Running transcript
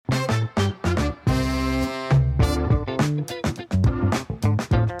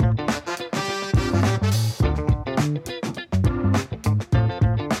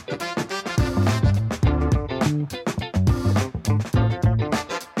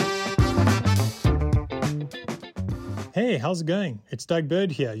Hey, how's it going? It's Doug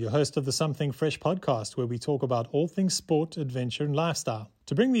Bird here, your host of the Something Fresh podcast, where we talk about all things sport, adventure, and lifestyle.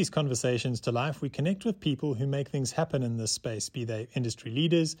 To bring these conversations to life, we connect with people who make things happen in this space, be they industry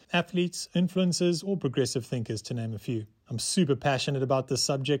leaders, athletes, influencers, or progressive thinkers, to name a few. I'm super passionate about this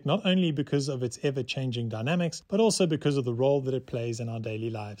subject, not only because of its ever-changing dynamics, but also because of the role that it plays in our daily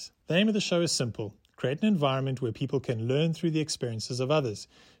lives. The aim of the show is simple: create an environment where people can learn through the experiences of others,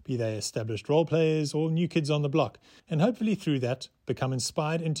 be they established role players or new kids on the block, and hopefully through that, become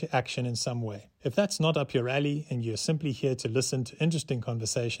inspired into action in some way. If that's not up your alley and you're simply here to listen to interesting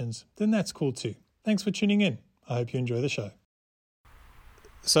conversations, then that's cool too. Thanks for tuning in. I hope you enjoy the show.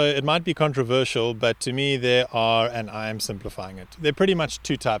 So it might be controversial, but to me there are, and I am simplifying it, there are pretty much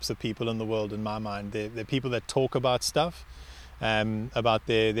two types of people in the world in my mind. They're people that talk about stuff, about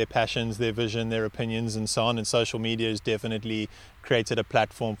their passions, their vision, their opinions, and so on. And social media has definitely created a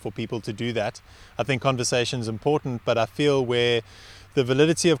platform for people to do that. I think conversation is important, but I feel where the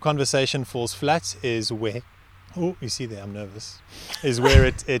validity of conversation falls flat is where, oh, you see there, I'm nervous, is where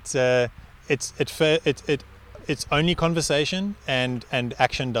it's only conversation and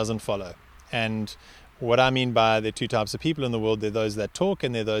action doesn't follow. And what I mean by the two types of people in the world, they're those that talk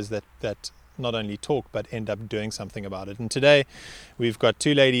and they're those that not only talk but end up doing something about it. And today we've got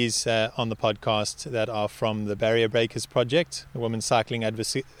two ladies on the podcast that are from the Barrier Breakers Project, a women's cycling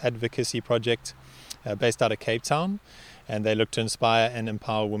advocacy project based out of Cape Town, and they look to inspire and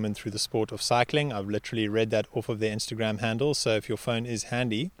empower women through the sport of cycling. I've literally read that off of their Instagram handle, so if your phone is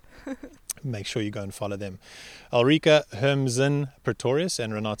handy, make sure you go and follow them. Ulrika Hermsen Pretorius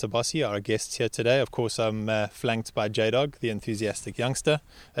and Renata Bossi are our guests here today. Of course, I'm flanked by J-Dog, the enthusiastic youngster,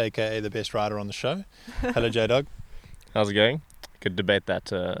 aka the best rider on the show. Hello, J-Dog. How's it going? Could debate that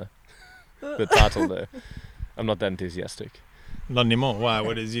the title though. I'm not that enthusiastic. Not anymore. Why?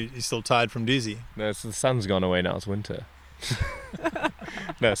 What is you still tired from Doozy? No, the sun's gone away now. It's winter.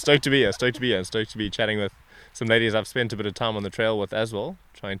 No, stoked to be here. Stoked to be chatting with some ladies I've spent a bit of time on the trail with as well,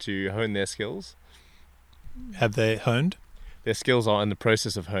 trying to hone their skills. Have they honed? Their skills are in the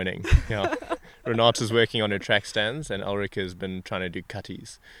process of honing. Yeah. Renata's working on her track stands, and Ulrika's been trying to do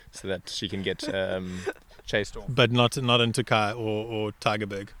cutties so that she can get chased off. But not into Kai or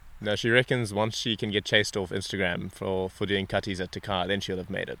Tigerberg. No, she reckons once she can get chased off Instagram for doing cutties at Takai, then she'll have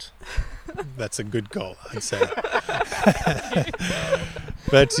made it. That's a good goal, I'd say.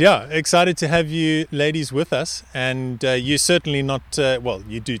 But yeah, excited to have you ladies with us. And you're certainly not,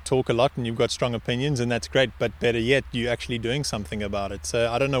 you do talk a lot and you've got strong opinions, and that's great. But better yet, you're actually doing something about it.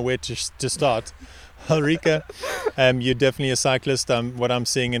 So I don't know where to start. Ulrika, you're definitely a cyclist. What I'm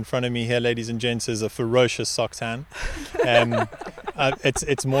seeing in front of me here, ladies and gents, is a ferocious sock tan.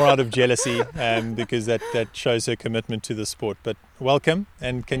 It's more out of jealousy because that shows her commitment to the sport. But welcome,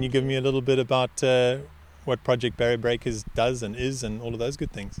 and can you give me a little bit about what Project Barrier Breakers does and is and all of those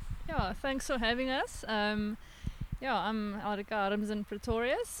good things? Yeah, thanks for having us. I'm Ulrika Hermsen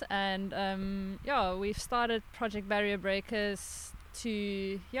Pretorius, and we've started Project Barrier Breakers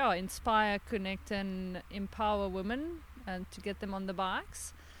to inspire, connect and empower women and to get them on the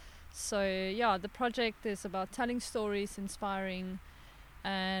bikes. So the project is about telling stories, inspiring,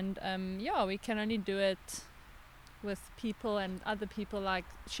 and we can only do it with people and other people like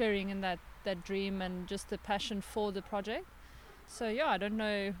sharing in that dream and just the passion for the project. So I don't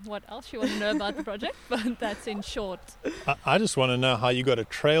know what else you want to know about the project, but that's in short. I just want to know how you got a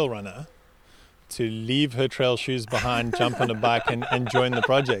trail runner to leave her trail shoes behind, jump on a bike and join the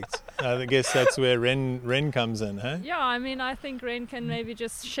project. I guess that's where Ren comes in, huh? Yeah, I mean, I think Ren can maybe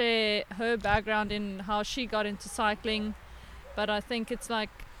just share her background in how she got into cycling. But I think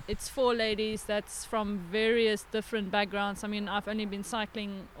it's four ladies that's from various different backgrounds. I mean, I've only been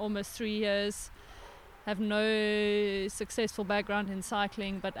cycling almost 3 years, have no successful background in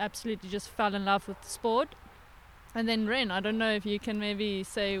cycling, but absolutely just fell in love with the sport. And then Ren, I don't know if you can maybe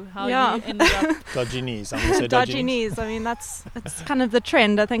say how you ended up. Dodgy knees. I'm going to say dodgy knees. I mean, it's kind of the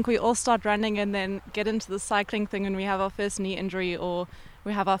trend. I think we all start running and then get into the cycling thing when we have our first knee injury or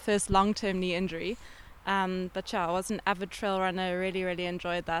we have our first long-term knee injury. But I was an avid trail runner, really, really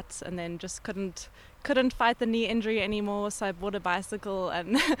enjoyed that, and then just couldn't fight the knee injury anymore, so I bought a bicycle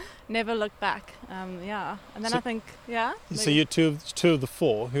and never looked back. And then So you're two of the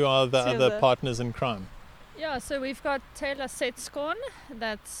four. Who are the other partners in crime? Yeah, so we've got Taylor Setskorn.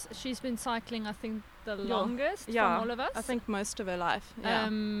 She's been cycling, I think, the longest from all of us. I think most of her life. I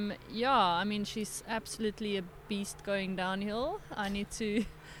mean, she's absolutely a beast going downhill. I need to...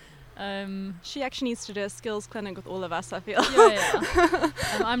 she actually needs to do a skills clinic with all of us, I feel.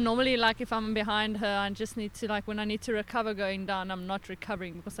 I'm normally like, if I'm behind her, I just need to, like, when I need to recover going down, I'm not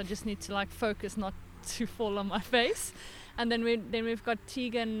recovering because I just need to like focus, not to fall on my face. And then we've got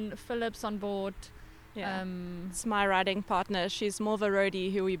Tegan Phillips on board. Yeah. It's my riding partner. She's more of a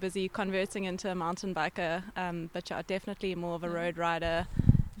roadie who we're busy converting into a mountain biker, but yeah, definitely more of a road rider,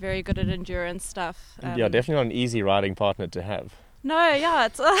 very good at endurance stuff. Yeah, definitely not an easy riding partner to have. No, yeah,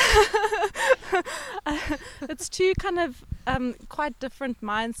 it's it's two kind of quite different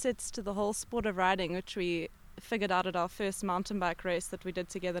mindsets to the whole sport of riding, which we figured out at our first mountain bike race that we did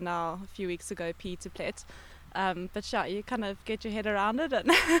together now a few weeks ago, P to Plet. But yeah, you kind of get your head around it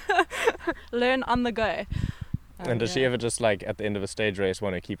and learn on the go. And does she ever just like at the end of a stage race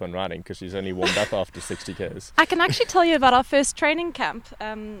want to keep on riding because she's only warmed up after 60 k's? I can actually tell you about our first training camp.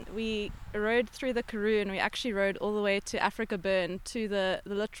 We rode through the Karoo and we actually rode all the way to Africa Burn to the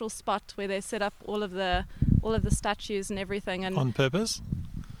literal spot where they set up all of the statues and everything. And On purpose?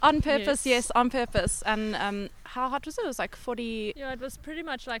 On purpose, yes, on purpose. And how hot was it? It was like 40. Yeah, it was pretty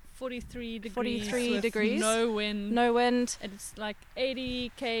much like 43 degrees. 43 with degrees. No wind. No wind. It's like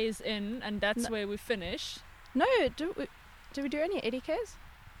 80 k's in, and that's where we finish. No, do we do only 80 k's?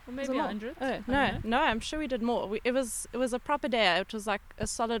 Or maybe 100. Oh, no, I'm sure we did more. It was a proper day. It was like a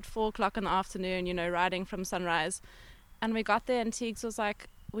solid 4 o'clock in the afternoon, you know, riding from sunrise. And we got there and Teagues was like,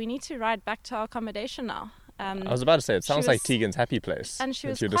 we need to ride back to our accommodation now. I was about to say, it sounds like Tegan's happy place. And she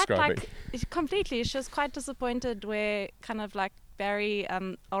was you're quite describing. Completely. She was quite disappointed where kind of like Barry,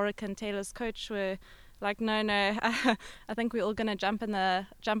 Ulrich and Taylor's coach were like, no, I think we're all going to jump in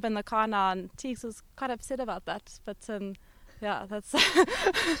the car now. And Teagues was quite upset about that. But yeah, that's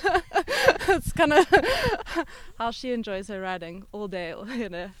that's kind of how she enjoys her riding all day, you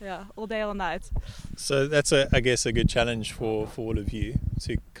know, all day, all night. So that's, I guess, a good challenge for all of you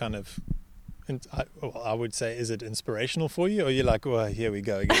to kind of, I would say, is it inspirational for you? Or you're like, well, here we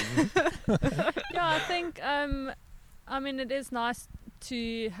go again? Yeah, I think, I mean, it is nice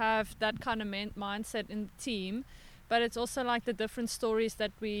to have that kind of mindset in the team, but it's also like the different stories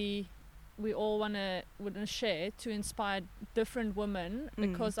that we all want to share to inspire different women,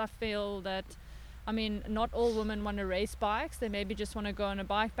 because I feel that, I mean, not all women want to race bikes. They maybe just want to go on a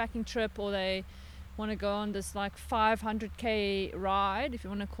bikepacking trip, or they want to go on this like 500k ride, if you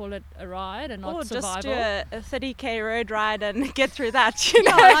want to call it a ride, and not or survival. Just do a 30k road ride and get through that, you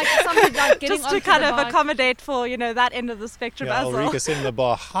know, like something like getting just to kind of accommodate for, you know, that end of the spectrum as well. Ulrika setting the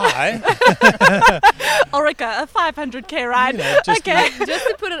bar high. Ulrika, a 500k ride. You know, just Just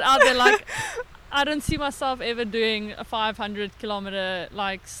to put it out there, like, I don't see myself ever doing a 500 kilometer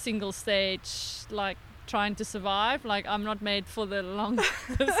like single stage, like trying to survive. Like, I'm not made for the long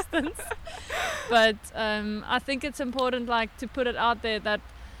distance. But I think it's important, like, to put it out there that,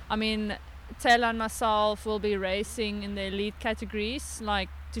 I mean, Taylor and myself will be racing in the elite categories, like,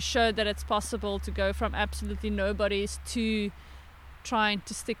 to show that it's possible to go from absolutely nobodies to trying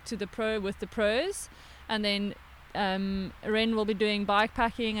to stick to the pros. And then Ren will be doing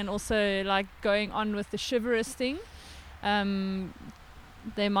bikepacking and also like going on with the Chivalrous thing.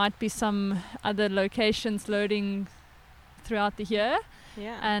 There might be some other locations loading throughout the year.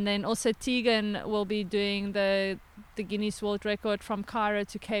 Yeah. And then also Tegan will be doing the Guinness World Record from Cairo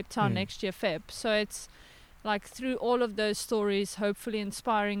to Cape Town next year, Feb. So it's like through all of those stories, hopefully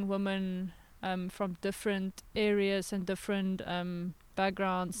inspiring women from different areas and different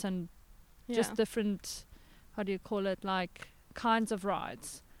backgrounds and just different, how do you call it, like kinds of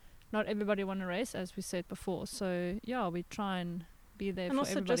rides. Not everybody want to race, as we said before. So yeah, we try and be there and for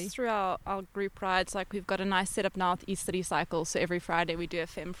also everybody. just through our group rides, like we've got a nice setup now with East City Cycle. So every Friday we do a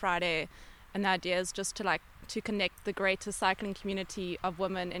Femme Friday, and the idea is just to connect the greater cycling community of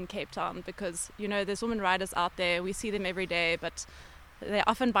women in Cape Town, because, you know, there's women riders out there, we see them every day, but they're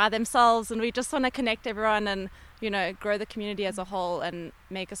often by themselves, and we just want to connect everyone and, you know, grow the community as a whole and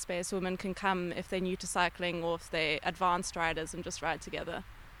make a space women can come if they're new to cycling or if they're advanced riders and just ride together.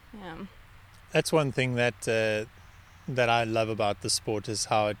 Yeah, that's one thing that I love about the sport, is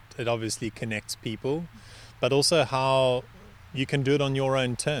how it obviously connects people, but also how you can do it on your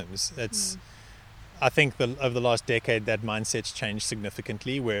own terms. It's I think over the last decade that mindset's changed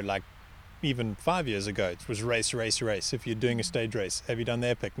significantly, where like even 5 years ago it was race. If you're doing a stage race, have you done the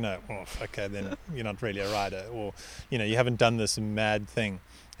epic? No. Oh, okay, then you're not really a rider, or, you know, you haven't done this mad thing.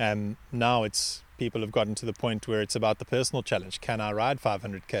 Now it's people have gotten to the point where it's about the personal challenge. Can I ride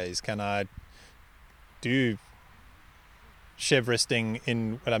 500 Ks? Can I do Chevresting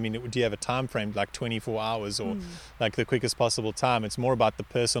in, I mean, do you have a time frame like 24 hours or like the quickest possible time? It's more about the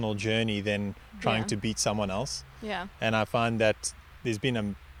personal journey than trying to beat someone else. Yeah. And I find that there's been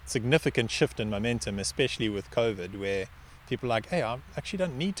a significant shift in momentum, especially with COVID, where People are like, hey, I actually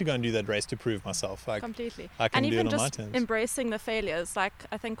don't need to go and do that race to prove myself. Like, Completely. I can And do it even on my just terms. embracing the failures. Like,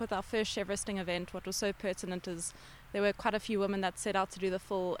 I think with our first Chevresting event, what was so pertinent is there were quite a few women that set out to do the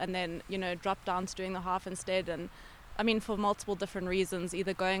full and then, dropped down to doing the half instead. And I mean, for multiple different reasons,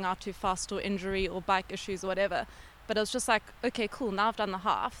 either going out too fast or injury or bike issues or whatever. But it was just like, okay, cool, now I've done the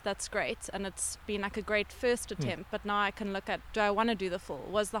half, that's great. And it's been like a great first attempt. But now I can look at, do I want to do the full?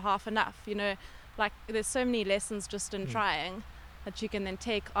 Was the half enough? Like there's so many lessons just in trying that you can then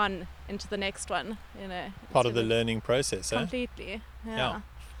take on into the next one. Part of the learning process, completely. Yeah.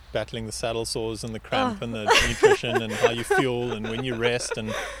 Battling the saddle sores and the cramp and the nutrition and how you fuel and when you rest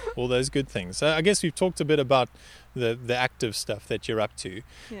and all those good things. So I guess we've talked a bit about the active stuff that you're up to.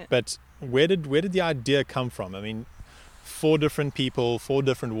 Yeah. But where did the idea come from? I mean, 4 different people, 4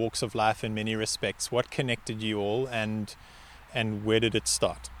 different walks of life in many respects. What connected you all and where did it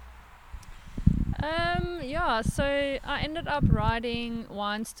start? So I ended up riding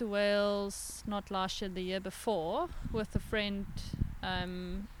Wines to Wales not last year, the year before, with a friend,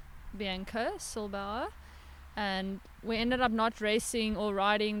 Bianca Silbauer, and we ended up not racing or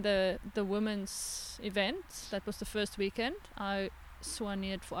riding the women's event. That was the first weekend. I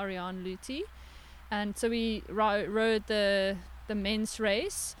soigneered for Ariane Luthi, and so we rode the men's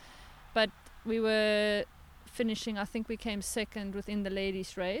race, but we were finishing, I think we came second within the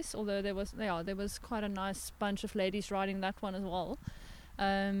ladies race, although there was quite a nice bunch of ladies riding that one as well.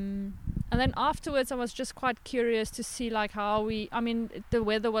 And then afterwards I was just quite curious to see like how the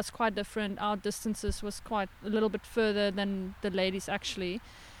weather was quite different, our distances was quite a little bit further than the ladies actually,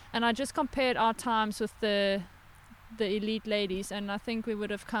 and I just compared our times with the elite ladies, and I think we would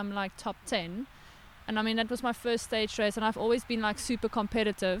have come like top 10. And I mean, that was my first stage race, and I've always been like super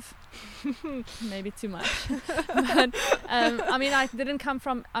competitive. Maybe too much. But I didn't come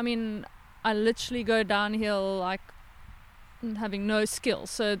from, I literally go downhill like having no skill.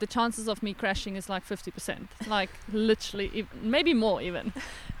 So the chances of me crashing is like 50%. Like literally, maybe more even.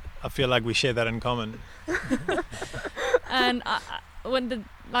 I feel like we share that in common. And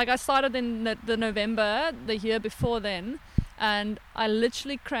I started in the November, the year before then, and I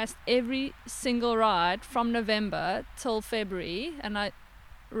literally crashed every single ride from November till February, and I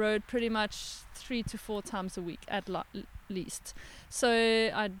rode pretty much 3 to 4 times a week at least. So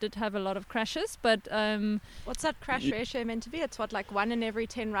I did have a lot of crashes, but what's that crash ratio meant to be? It's what, like 1 in every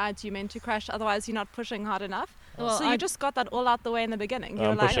 10 rides you meant to crash, otherwise you're not pushing hard enough. Well, so you just got that all out the way in the beginning.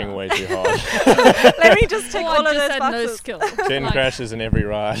 I'm pushing way too hard. Let me just take all of those had boxes. no skill. 10 crashes in every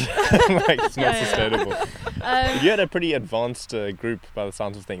ride. It's not sustainable. You had a pretty advanced group by the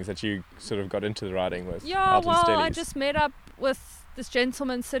sounds of things that you sort of got into the riding with. I just met up with this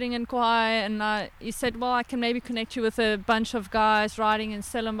gentleman sitting in Kauai, and he said, well, I can maybe connect you with a bunch of guys riding in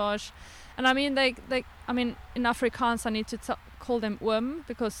Stellenbosch. And I mean, they in Afrikaans I need to call them oom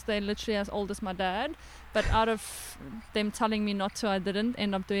because they're literally as old as my dad. But out of them telling me not to, I didn't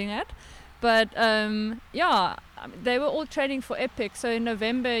end up doing it. But they were all training for Epic. So in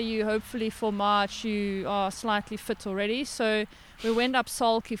November, hopefully for March, you are slightly fit already. So we went up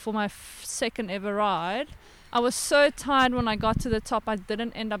Salkie for my second ever ride. I was so tired when I got to the top. I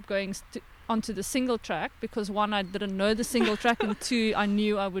didn't end up going onto the single track because 1, I didn't know the single track, and 2, I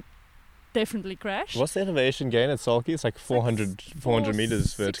knew I would definitely crash. What's the elevation gain at Salkie? It's like 400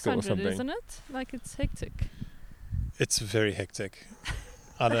 meters vertical or something. Isn't it? Like, it's hectic. It's very hectic.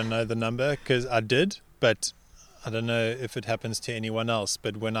 I don't know the number because I did, but I don't know if it happens to anyone else.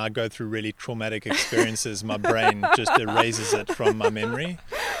 But when I go through really traumatic experiences, my brain just erases it from my memory,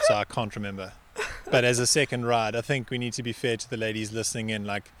 so I can't remember. But as a second ride, I think we need to be fair to the ladies listening in.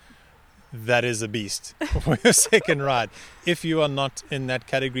 Like, that is a beast for your second ride. If you are not in that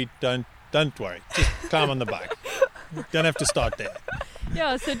category, don't worry. Just climb on the bike. You don't have to start there.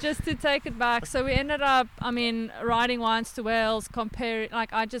 Yeah, so just to take it back, so we ended up, riding Wines to Wales,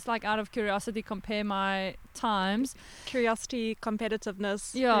 out of curiosity, compare my times. Curiosity,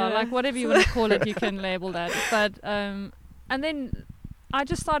 competitiveness. Yeah, like whatever you want to call it, you can label that. But, and then I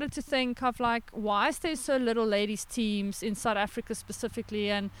just started to think of like, why is there so little ladies teams in South Africa specifically,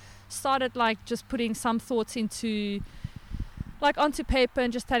 and started like just putting some thoughts onto paper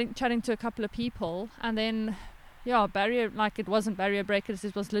and just chatting to a couple of people. And then it wasn't Barrier Breakers,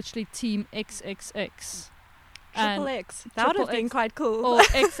 it was literally Team XXX. Triple X. That would have been quite cool. Or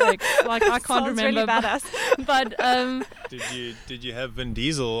XX, like I can't remember. Really badass. But did you have Vin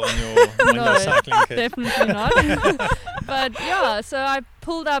Diesel on your cycling kit? Definitely not. But so I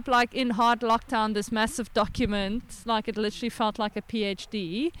pulled up like in hard lockdown this massive document, like it literally felt like a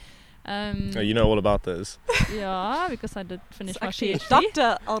PhD. You know all about this. Yeah, because I did finish my PhD.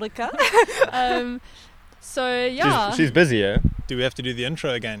 Dr. Ulrika. So yeah, She's busy, yeah. Do we have to do the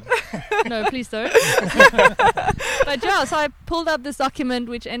intro again? no, please don't. But yeah, so I pulled up this document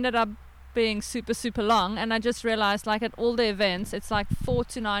which ended up being super, super long, and I just realized, like, at all the events it's like 4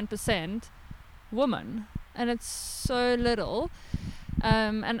 to 9% women, and it's so little.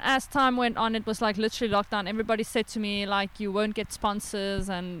 And as time went on, it was like literally lockdown. Everybody said to me, like, you won't get sponsors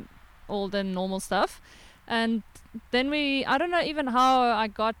and all the normal stuff. And then I don't know even how I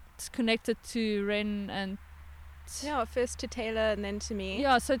got connected to Ren and Yeah, first to Taylor and then to me.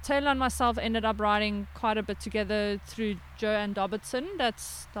 yeah, so Taylor and myself ended up riding quite a bit together through Joanne Dobinson.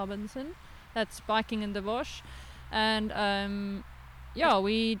 That's biking in the bush. And yeah,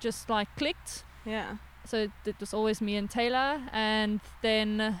 we just like clicked. Yeah. So it was always me and Taylor, and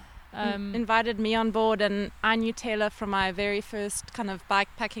then invited me on board, and I knew Taylor from my very first kind of bike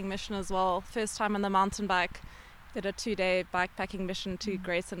packing mission as well. First time on the mountain bike. Did a 2-day bike packing mission to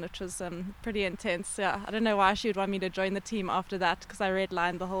Grayson, which was pretty intense. Yeah, I don't know why she would want me to join the team after that, because I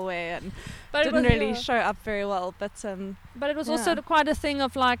redlined the whole way and didn't really show up very well. But it was also quite a thing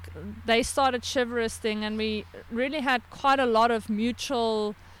of, like, they started Chiveristing, and we really had quite a lot of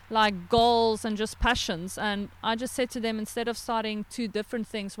mutual, like, goals and just passions. And I just said to them, instead of starting 2 different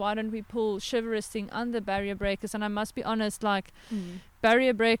things, why don't we pull Chiveristing under Barrier Breakers? And I must be honest, like,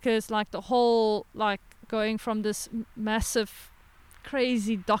 Barrier Breakers, like, the whole, like, going from this massive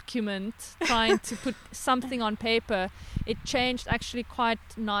crazy document trying to put something on paper, it changed actually quite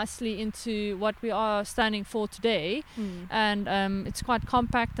nicely into what we are standing for today. And it's quite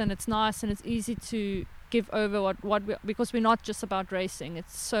compact, and it's nice, and it's easy to give over because we're not just about racing.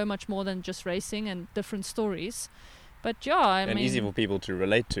 It's so much more than just racing and different stories. But yeah, I mean, easy for people to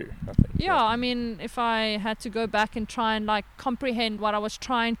relate to, I think. Yeah, I mean, if I had to go back and try and, like, comprehend what I was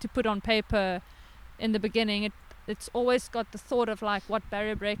trying to put on paper in the beginning, it's always got the thought of, like, what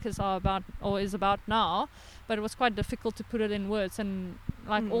Barrier Breakers are about or is about now, but it was quite difficult to put it in words. And,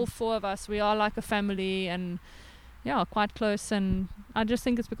 like, all 4 of us, we are like a family, and yeah, quite close. And I just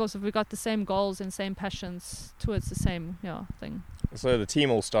think it's because we got the same goals and same passions towards the same thing. So the team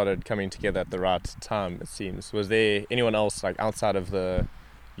all started coming together at the right time, it seems. Was there anyone else, like, outside of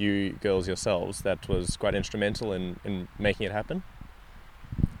you girls yourselves, that was quite instrumental in making it happen?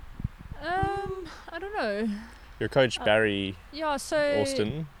 I don't know. Your coach, Barry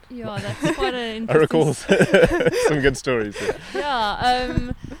Austin. Yeah, that's quite an interesting... I recall some good stories.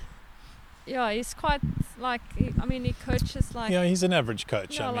 Yeah, he's quite, like, he coaches, like... Yeah, he's an average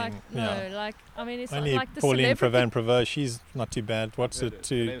coach. No, I mean, it's only like the Pauline celebrity... Prevost, she's not too bad. What's it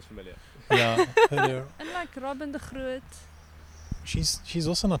to... The name's familiar. Yeah. And, like, Robin de Groot. She's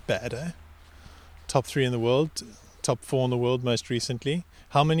also not bad, eh? Top 3 in the world, top 4 in the world most recently.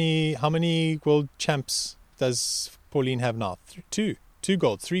 How many world champs does Pauline have now? 2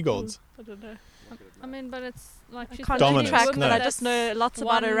 golds, 3 golds. I don't know. I mean, but it's like I she's can't the keep only track, woman but I that's just know lots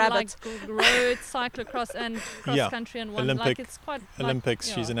about her won, rabbit. like, road, cyclocross, and cross country, and one. Like, it's quite Olympics.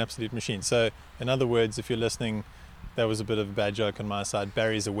 Like, she's an absolute machine. So, in other words, if you're listening, that was a bit of a bad joke on my side.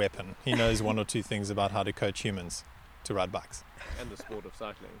 Barry's a weapon. He knows 1 or 2 things about how to coach humans to ride bikes. And the sport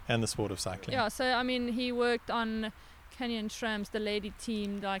of cycling. Yeah. So I mean, he worked on Canyon Shrams, the lady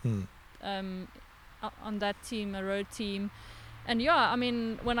team, like on that team, a road team. And yeah, I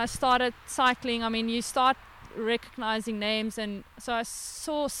mean, when I started cycling, I mean, you start recognizing names, and so I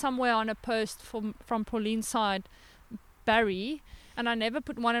saw somewhere on a post from Pauline's side, Barry, and I never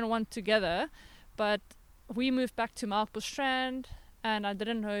put 1 and 1 together, but we moved back to Melkbosstrand, and I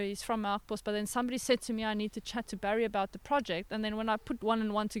didn't know he's from Melkbos, but then somebody said to me I need to chat to Barry about the project, and then when I put 1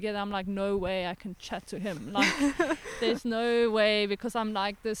 and 1 together, I'm like, no way I can chat to him. Like, there's no way, because I'm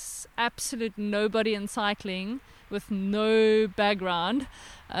like this absolute nobody in cycling with no background.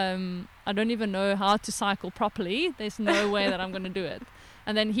 I don't even know how to cycle properly. There's no way that I'm going to do it.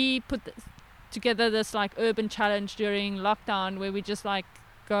 And then he put together this, like, urban challenge during lockdown, where we just, like,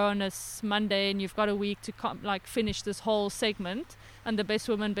 go on a Monday and you've got a week to finish this whole segment, and the best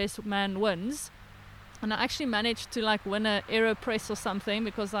woman, best man wins. And I actually managed to, like, win an AeroPress or something,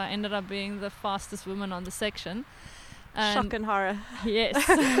 because I ended up being the fastest woman on the section. Shock and horror. Yes.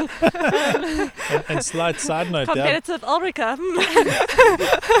 and slight side note, competitive Ulrika.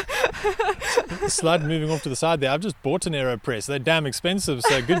 Slide moving off to the side there. I've just bought an AeroPress. They're damn expensive,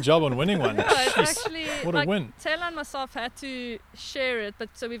 so good job on winning one. No, it's actually, what a win. Taylor and myself had to share it, but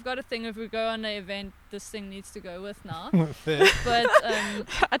so we've got a thing, if we go on an event, this thing needs to go with now. Fair. But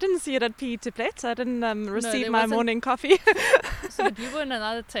I didn't see it at PE to Plate. I didn't receive my wasn't... morning coffee. So, but you were in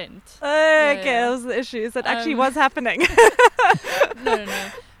another tent. Okay, that was the issue. So it actually was happening. No.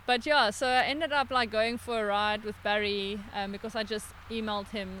 But yeah, so I ended up like going for a ride with Barry because I just emailed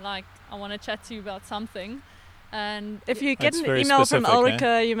him like, I want to chat to you about something. And if you get That's an very email specific, from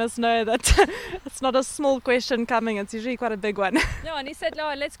Ulrika, you must know that it's not a small question coming. It's usually quite a big one. no, and he said,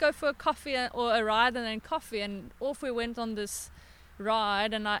 no, let's go for a coffee or a ride and then coffee. And off we went on this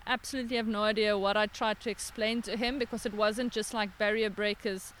ride, and I absolutely have no idea what I tried to explain to him, because it wasn't just like Barrier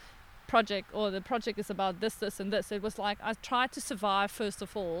Breakers project, or the project is about this, this and this. It was like I tried to survive, first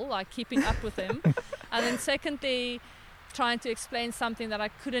of all, like keeping up with him, and then secondly trying to explain something that I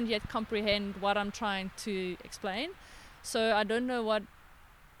couldn't yet comprehend what I'm trying to explain. So I don't know what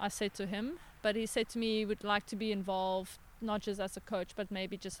I said to him, but he said to me he would like to be involved, not just as a coach, but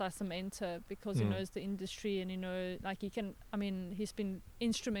maybe just as a mentor, because he knows the industry, and like he's been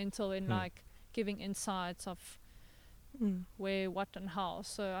instrumental in like giving insights of where, what and how.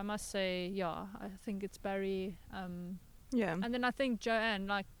 So I must say, yeah, I think it's Barry. Yeah. And then I think Joanne,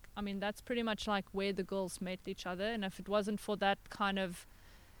 like, that's pretty much like where the girls met each other. And if it wasn't for that kind of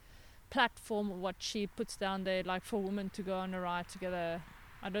platform, what she puts down there, like for women to go on a ride together,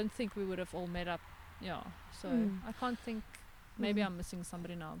 I don't think we would have all met up. Yeah. So I can't think. Maybe I'm missing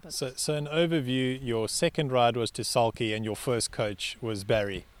somebody now. But So an overview, your second ride was to Salke and your first coach was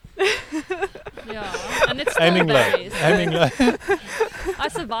Barry. yeah, and it's still Aiming low. Barry's. Aiming low. I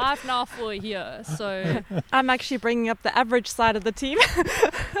survived now for a year, so I'm actually bringing up the average side of the team.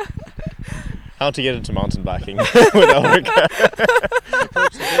 How to get into mountain biking with Ulrika.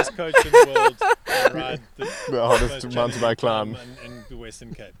 Perhaps the best coach in the world to ride The hardest mountain bike climb. in the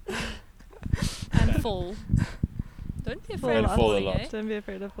Western Cape. and fall. Don't be afraid And of fall a falling, lot. eh? Don't be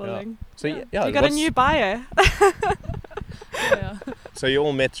afraid of falling. So Yeah. yeah, You got a new bio. Yeah. So you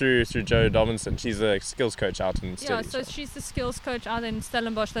all met through Jo Dobinson. She's a skills coach out in Yeah, Stellenbosch. so she's the skills coach out in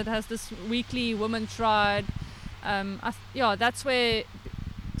Stellenbosch that has this weekly women's ride. That's where.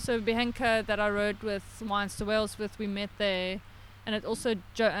 So Bianca that I rode with, Wines to Wales with, we met there, and it also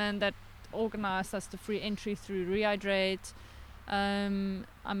Joanne that organised us the free entry through Rehydrate.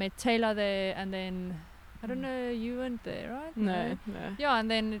 I met Taylor there, and then I don't know, you weren't there, right? No. Yeah, and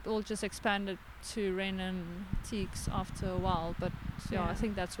then it all just expanded to Ren and Teeks after a while, but yeah, I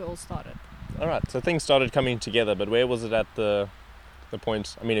think that's where it all started. All right, so things started coming together, but where was it at the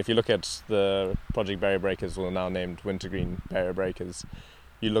point? If you look at the Project Barrier Breakers, or now named Wintergreen Barrier Breakers,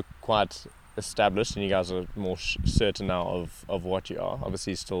 you look quite established, and you guys are more certain now of what you are.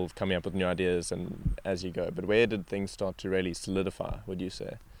 Obviously still coming up with new ideas and as you go, but where did things start to really solidify, would you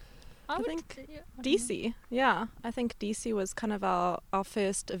say? I think DC. Yeah, I think DC was kind of our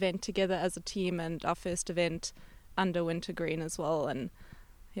first event together as a team, and our first event under Wintergreen as well, and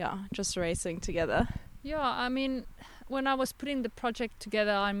yeah, just racing together. Yeah, when I was putting the project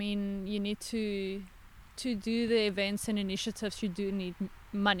together, you need to do the events and initiatives, you do need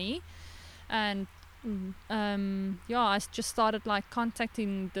money. And I just started like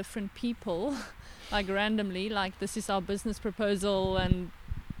contacting different people like randomly, like, this is our business proposal and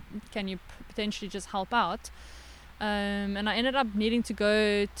can you potentially just help out. And I ended up needing to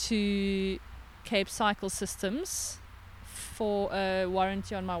go to Cape Cycle Systems for a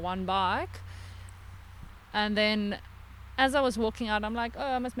warranty on my one bike. And then as I was walking out, I'm like,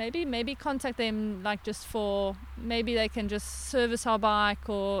 I must maybe contact them, like, just for, maybe they can just service our bike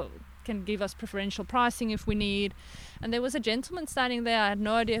or can give us preferential pricing if we need. And there was a gentleman standing there. I had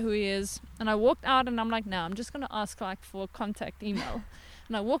no idea who he is. And I walked out and I'm like, no, I'm just going to ask like for a contact email.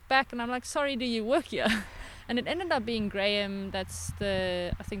 And I walked back and I'm like, sorry, do you work here? And it ended up being Graham, that's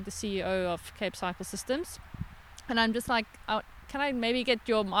I think the CEO of Cape Cycle Systems. And I'm just like, can I maybe get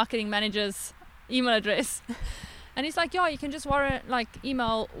your marketing manager's email address? And he's like, yeah, you can just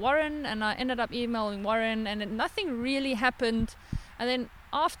email Warren. And I ended up emailing Warren, and nothing really happened. And then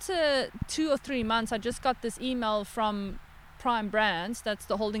after 2 or 3 months, I just got this email from Prime Brands, that's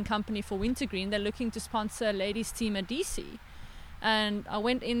the holding company for Wintergreen. They're looking to sponsor a ladies team at DC. And I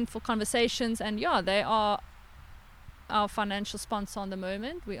went in for conversations, and yeah, they are our financial sponsor on the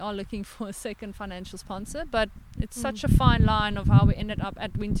moment. We are looking for a second financial sponsor, but it's such a fine line of how we ended up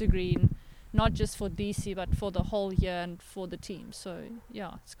at Wintergreen, not just for DC, but for the whole year and for the team. So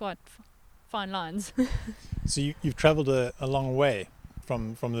yeah, it's quite fine lines. So you've travelled a long way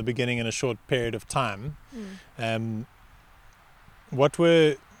from the beginning in a short period of time. So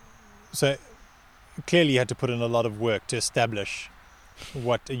clearly you had to put in a lot of work to establish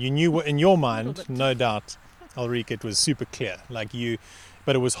what you knew in your mind, no doubt, Ulrika, it was super clear,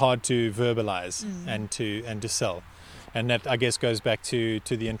 but it was hard to verbalize and to sell. And that, I guess, goes back to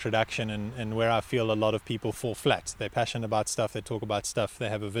the introduction and where I feel a lot of people fall flat. They're passionate about stuff, they talk about stuff, they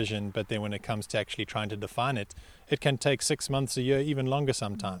have a vision, but then when it comes to actually trying to define it, it can take 6 months, a year, even longer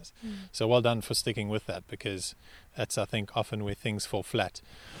sometimes. So well done for sticking with that, because that's, I think, often where things fall flat.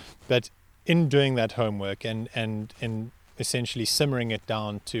 But in doing that homework and essentially simmering it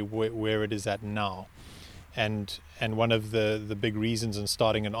down to where it is at now, and one of the big reasons in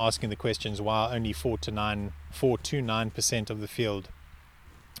starting and asking the questions why only 4 to 9% of the field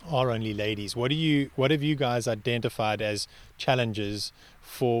are only ladies. What have you guys identified as challenges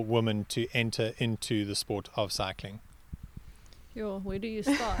for women to enter into the sport of cycling? Where do you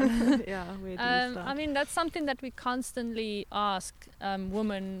start? Yeah, where do you start? I mean, that's something that we constantly ask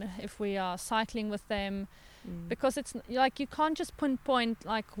women if we are cycling with them, because it's like you can't just pinpoint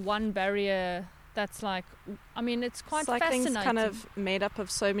like one barrier. That's like, I mean, it's quite Cycling's fascinating. kind of made up of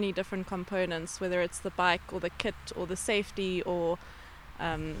so many different components, whether it's the bike or the kit or the safety or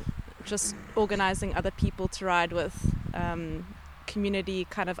just organizing other people to ride with, community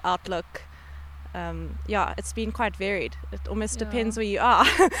kind of outlook. It's been quite varied. It almost depends where you are,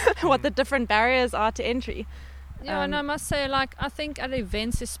 what the different barriers are to entry. Yeah, and I must say, like, I think at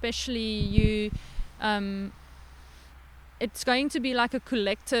events especially, it's going to be like a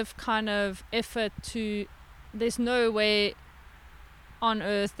collective kind of effort there's no way on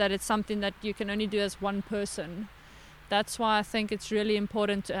earth that it's something that you can only do as one person. That's why I think it's really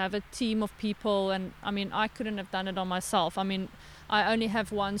important to have a team of people. And I mean, I couldn't have done it on myself. I mean, I only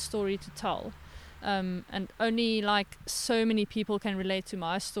have one story to tell. And only like so many people can relate to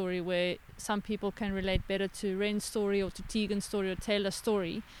my story, where some people can relate better to Ren's story or to Tegan's story or Taylor's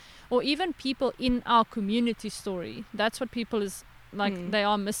story, or even people in our community story. That's what people is like they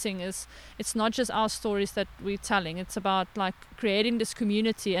are missing, is it's not just our stories that we're telling. It's about like creating this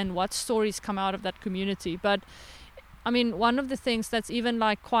community and what stories come out of that community. But I mean, one of the things that's even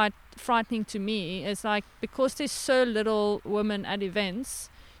like quite frightening to me is like, because there's so little women at events,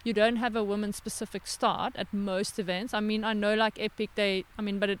 you don't have a women-specific start at most events. I mean, I know like Epic,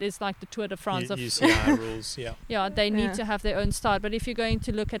 but it is like the Tour de France of UCI rules, yeah. Yeah, they need to have their own start. But if you're going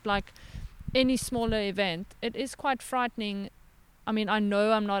to look at like any smaller event, it is quite frightening. I mean, I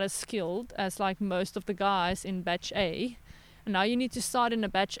know I'm not as skilled as like most of the guys in batch A. And now you need to start in a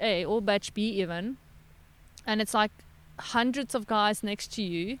batch A or batch B even. And it's like hundreds of guys next to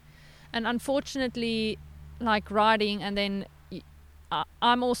you. And unfortunately, like riding, and then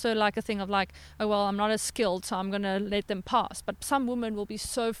I'm also like a thing of like, oh, well, I'm not as skilled, so I'm going to let them pass. But some women will be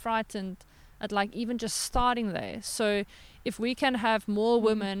so frightened at like even just starting there. So if we can have more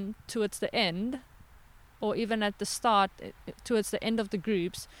women towards the end, or even at the start, towards the end of the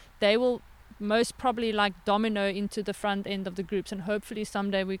groups, they will most probably like domino into the front end of the groups. And hopefully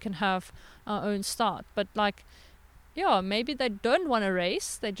someday we can have our own start. But like, yeah, maybe they don't want to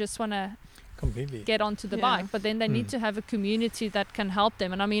race. They just want to completely get onto the bike, but then they need to have a community that can help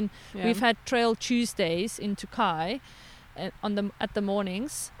them. And I mean, we've had Trail Tuesdays in Tokai at the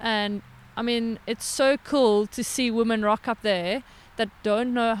mornings, and I mean, it's so cool to see women rock up there that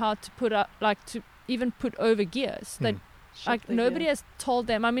don't know how to put up, like to even put over gears. That like nobody has told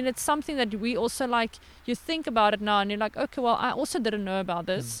them. I mean, it's something that we also like, you think about it now and you're like, okay, well, I also didn't know about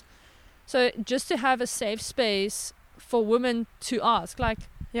this. So just to have a safe space for women to ask, like,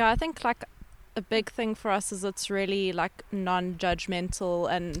 I think like a big thing for us is it's really like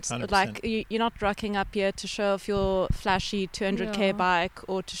non-judgmental, and 100%. like you're not rocking up here to show off your flashy 200k bike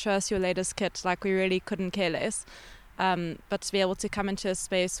or to show us your latest kit. Like, we really couldn't care less. But to be able to come into a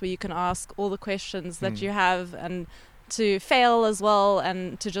space where you can ask all the questions that you have, and to fail as well,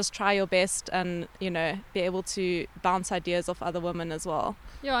 and to just try your best, and be able to bounce ideas off other women as well.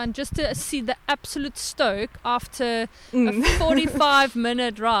 Yeah, and just to see the absolute stoke after a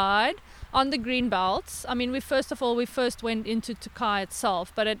 45-minute ride on the green belts. I mean, we first went into Tokai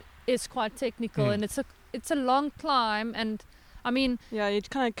itself, but it is quite technical, and it's a long climb, and I mean, you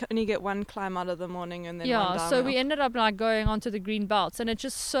kind of only get one climb out of the morning, and then one downhill. So we ended up like going onto the green belts, and it's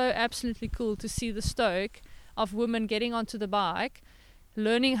just so absolutely cool to see the stoke of women getting onto the bike,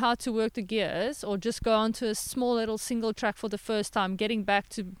 learning how to work the gears, or just go onto a small little single track for the first time, getting back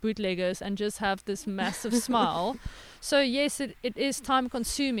to bootleggers and just have this massive smile. So yes, it is time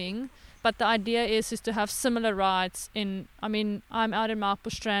consuming, but the idea is to have similar rides I'm out in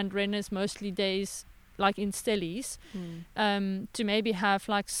Melkbosstrand, Ren is mostly days like in Stellies, to maybe have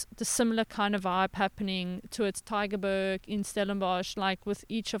like the similar kind of vibe happening towards Tygerberg, in Stellenbosch, like with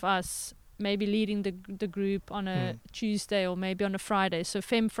each of us maybe leading the group on a Tuesday or maybe on a Friday. So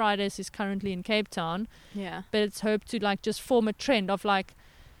Femme Fridays is currently in Cape Town, but it's hoped to like just form a trend of like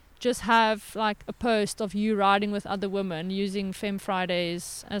just have like a post of you riding with other women using Femme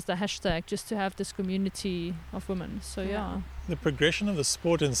Fridays as the hashtag, just to have this community of women. So yeah. The progression of the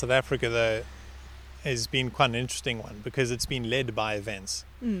sport in South Africa, though, has been quite an interesting one because it's been led by events.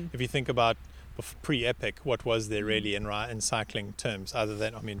 If you think about pre-Epic, what was there really in cycling terms, other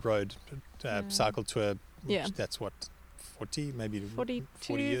than, road cycle tour, that's what, 40, maybe 40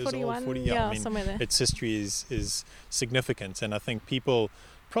 years 41, old, 40, somewhere there. Its history is significant, and I think people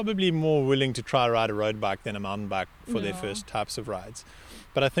probably more willing to try ride a road bike than a mountain bike for their first types of rides.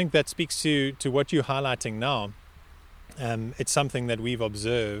 But I think that speaks to what you're highlighting now. It's something that we've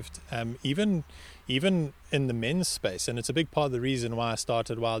observed, even in the men's space, and it's a big part of the reason why I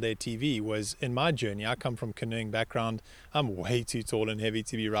started Wild Air TV. Was in my journey, I come from canoeing background. I'm way too tall and heavy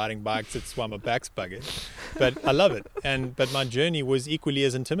to be riding bikes. It's why my back's buggered, but I love it. But my journey was equally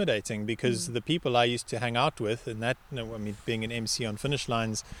as intimidating because the people I used to hang out with, and that, being an MC on finish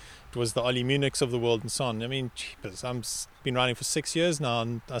lines, it was the Ollie Munichs of the world and so on. Jeepers, I've been riding for 6 years now,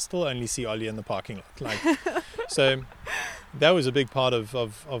 and I still only see Ollie in the parking lot. So that was a big part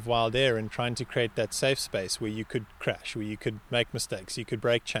of Wild Air, and trying to create that safe space where you could crash, where you could make mistakes, you could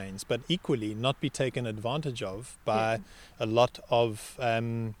break chains, but equally not be taken advantage of by a lot of,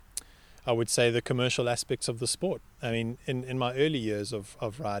 I would say, the commercial aspects of the sport. In my early years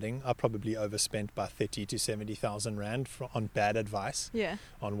of riding, I probably overspent by 30 to 70,000 Rand on bad advice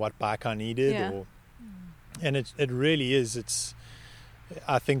on what bike I needed. And it really is.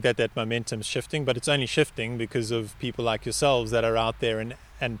 I think that momentum's shifting, but it's only shifting because of people like yourselves that are out there and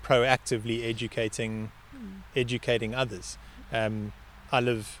proactively educating others. I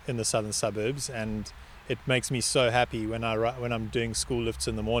live in the southern suburbs, and it makes me so happy when I'm doing school lifts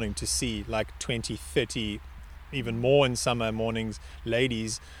in the morning to see like 20, 30, even more in summer mornings,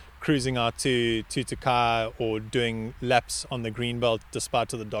 ladies cruising out to Takai or doing laps on the greenbelt, despite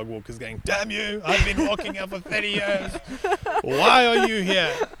to the dog walkers going, "Damn you, I've been walking here for 30 years. Why are you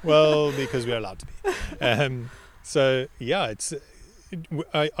here?" Well, because we're allowed to be. So yeah, it's.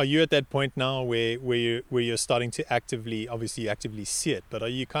 Are you at that point now where you're starting to actively see it, but are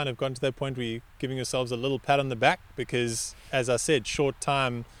you kind of gone to that point where you're giving yourselves a little pat on the back? Because, as I said, short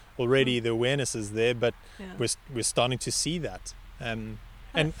time already, the awareness is there, but we're starting to see that. And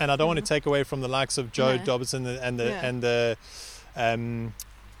I don't want to take away from the likes of Joe Dobson and the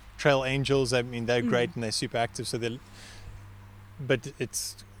Trail Angels. They're great and they're super active. But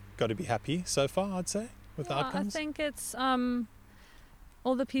it's got to be happy so far, I'd say, with the outcomes. I think it's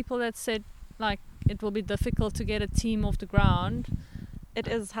all the people that said like it will be difficult to get a team off the ground. It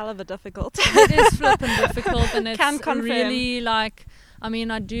is hell of a difficult. It is flipping difficult, and it's confirm. really like.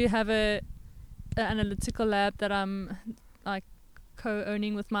 I do have an analytical lab that I'm like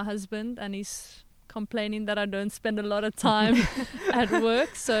co-owning with my husband, and he's complaining that I don't spend a lot of time at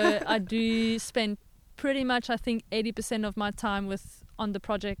work. So I do spend pretty much, I think, 80% of my time on the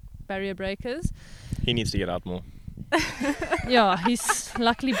project Barrier Breakers. He needs to get out more. He's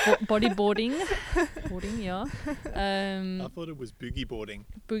luckily bodyboarding. I thought it was boogie boarding.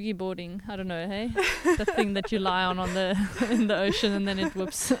 I don't know, hey? The thing that you lie on in the ocean and then it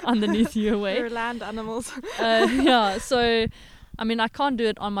whoops underneath you away. You're land animals. So I can't do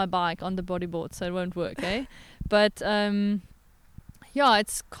it on my bike on the bodyboard, so it won't work, eh? But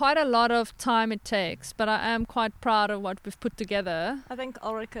it's quite a lot of time it takes, but I am quite proud of what we've put together. I think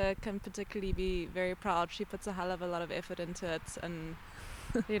Ulrika can particularly be very proud. She puts a hell of a lot of effort into it, and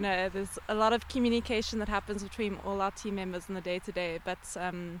there's a lot of communication that happens between all our team members in the day-to-day. But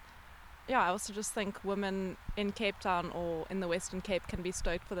I also just think women in Cape Town or in the Western Cape can be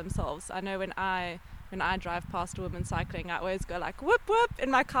stoked for themselves. I know when I drive past a woman cycling, I always go like whoop whoop in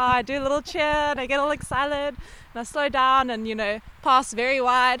my car. I do a little cheer and I get all excited and I slow down and pass very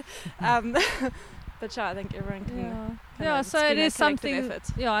wide. But I think everyone can. So it is something.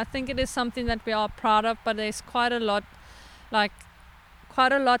 Effort. I think it is something that we are proud of. But there's quite a lot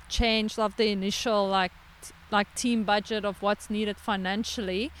changed of the initial like team budget of what's needed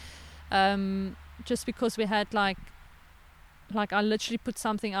financially. Just because we had like I literally put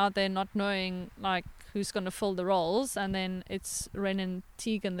something out there not knowing like who's going to fill the roles, and then it's Ren and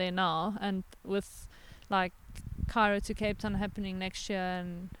Tegan there now, and with like Cairo to Cape Town happening next year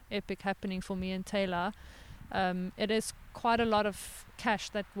and Epic happening for me and Taylor, it is quite a lot of cash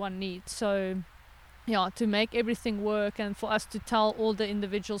that one needs. So to make everything work and for us to tell all the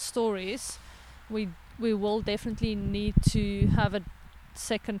individual stories, we will definitely need to have a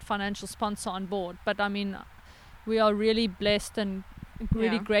second financial sponsor on board. But we are really blessed and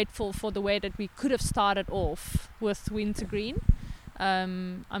really grateful for the way that we could have started off with Wintergreen.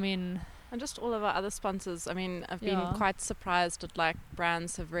 And just all of our other sponsors. I mean, I've been Yeah. quite surprised at like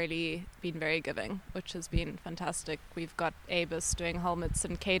brands have really been very giving, which has been fantastic. We've got Abus doing helmets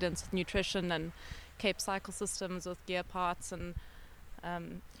and Cadence with nutrition and Cape Cycle Systems with gear parts and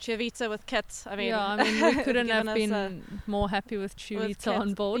Chivita with kit. I mean, yeah, I mean, we couldn't given have us been more happy with Chivita kit.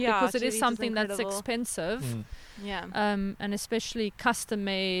 on board Yeah, because it is Chivita's something that's incredible. expensive, yeah. and especially custom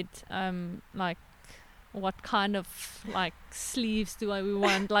made. Like, what kind of like sleeves do we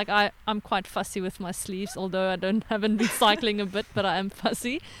want? Like, I'm quite fussy with my sleeves, although haven't been cycling a bit, but I am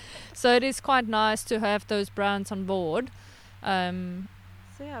fussy. So it is quite nice to have those brands on board. So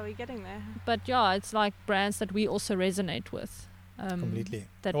yeah, we're getting there. But yeah, it's like brands that we also resonate with. Completely.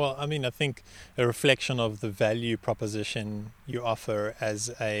 that- Well, I mean, I think a reflection of the value proposition you offer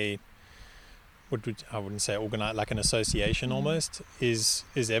as I wouldn't say organize, like an association almost, is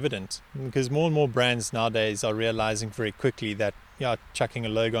evident, because more and more brands nowadays are realizing very quickly that chucking a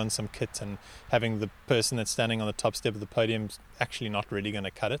logo on some kit and having the person that's standing on the top step of the podium is actually not really going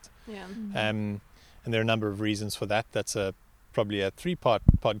to cut it. Yeah. And there are a number of reasons for that. That's probably a 3-part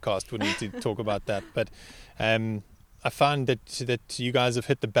podcast. We need to talk about that. But I find that you guys have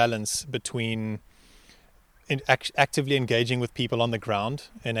hit the balance between actively engaging with people on the ground,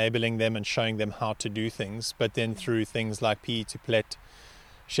 enabling them and showing them how to do things, but then through things like PE to Plet,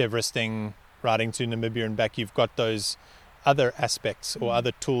 Chevresting, riding to Namibia and back, you've got those other aspects or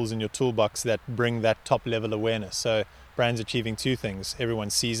other tools in your toolbox that bring that top level awareness. So brands achieving 2 things. Everyone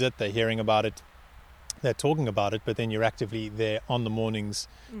sees it, they're hearing about it, they're talking about it, but then you're actively there on the mornings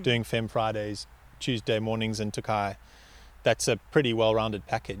doing Fem Fridays, Tuesday mornings in Tokai. That's a pretty well-rounded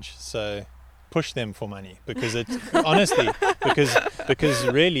package. So push them for money, because it's honestly, because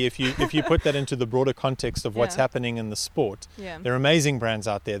really if you put that into the broader context of what's Yeah. happening in the sport, Yeah. there are amazing brands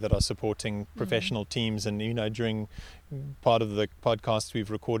out there that are supporting professional teams. And during part of the podcasts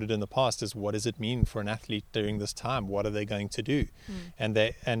we've recorded in the past is, what does it mean for an athlete during this time? What are they going to do?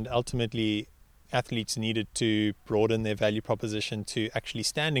 And ultimately athletes needed to broaden their value proposition to actually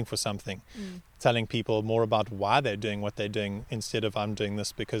standing for something, telling people more about why they're doing what they're doing, instead of I'm doing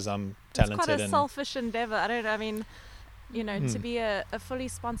this because I'm talented. It's quite a and selfish endeavor. I mean, to be a fully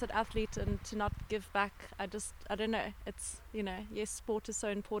sponsored athlete and to not give back, I don't know. It's, yes, sport is so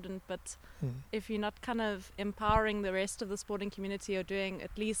important, but if you're not kind of empowering the rest of the sporting community or doing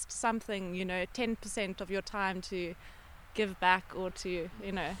at least something, 10% of your time to give back or to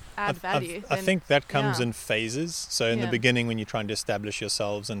add value. I then think that comes yeah. in phases. So in the Yeah. beginning, when you're trying to establish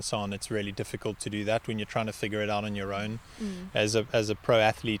yourselves and so on, it's really difficult to do that when you're trying to figure it out on your own. As a pro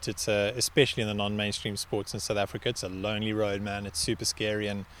athlete, it's especially in the non-mainstream sports in South Africa, it's a lonely road, man. It's super scary,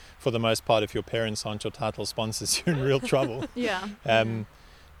 and for the most part, if your parents aren't your title sponsors, you're in real trouble. yeah.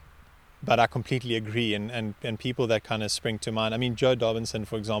 But I completely agree, and people that kind of spring to mind. I mean, Jo Dobinson,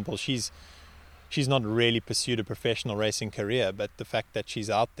 for example, she's not really pursued a professional racing career, but the fact that she's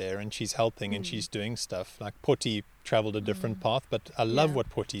out there and she's helping and she's doing stuff. Like Potty traveled a different path, but I love Yeah. what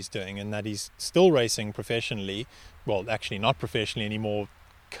Potty's doing, and that he's still racing professionally. Well, actually not professionally anymore,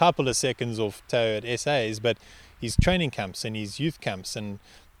 couple of seconds off toe at SAs, but he's training camps and he's youth camps and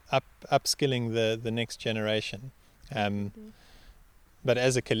upskilling the next generation. But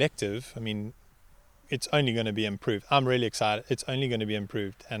as a collective, I mean, it's only going to be improved. I'm really excited. It's only going to be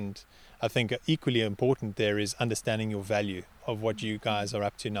improved. And I think equally important there is understanding your value of what you guys are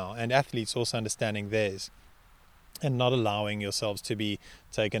up to now, and athletes also understanding theirs, and not allowing yourselves to be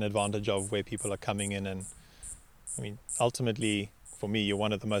taken advantage of where people are coming in. And I mean, ultimately, for me, you're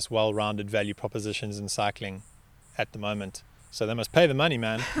one of the most well-rounded value propositions in cycling at the moment. So they must pay the money,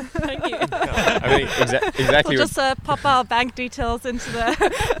 man. Thank you. I mean, exactly. We'll just pop our bank details into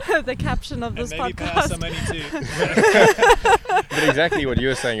the caption of this And maybe pay us podcast. some money too. But exactly what you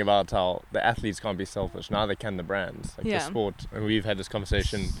were saying about how the athletes can't be selfish, neither can the brands. Like Yeah. the sport, and we've had this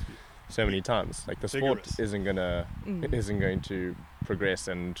conversation so many times. Like the sport Vigorous. isn't going to progress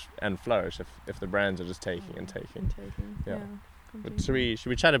and flourish if the brands are just taking and taking. Yeah. But should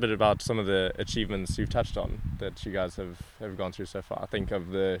we chat a bit about some of the achievements you've touched on that you guys have gone through so far? I think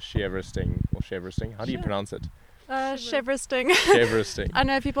of the Chevresting. How do you Sure. pronounce it? Chevresting. Chevresting. I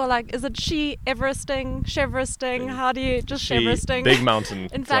know people are like, is it Everesting, Chevresting? How do you just She- Chevresting? Big mountain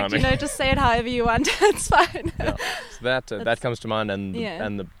In fact, climbing. just say it however you want. It's fine. Yeah. So that That's- comes to mind, and Yeah.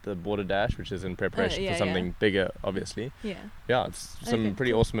 the border dash, which is in preparation yeah, for something bigger, obviously. Yeah. Yeah, it's some Okay,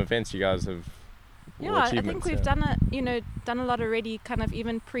 pretty cool. awesome events you guys have. Yeah, or I think achievements, we've yeah. done a lot already, kind of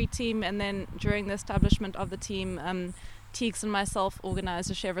even pre-team, and then during the establishment of the team, Teeks and myself organised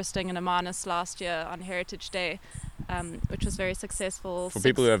a Chevresting and a Manus last year on Heritage Day, which was very successful. For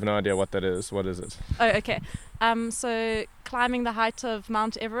people who have no idea what that is, what is it? Oh, okay. So climbing the height of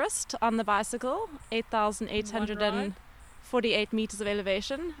Mount Everest on the bicycle, 8,848 meters of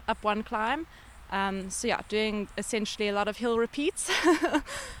elevation up one climb. So yeah, doing essentially a lot of hill repeats.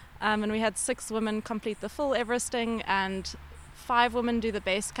 And we had 6 women complete the full Everesting and 5 women do the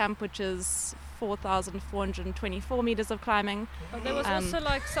base camp, which is 4,424 meters of climbing. But there was also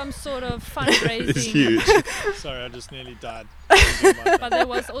like some sort of fundraising. It's huge. Sorry, I just nearly died. But there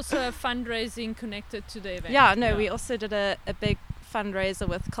was also a fundraising connected to the event. Yeah, no, we also did a big fundraiser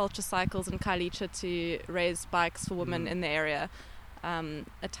with Culture Cycles and Kailicha to raise bikes for women in the area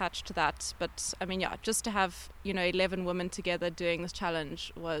attached to that. But I mean, yeah, just to have 11 women together doing this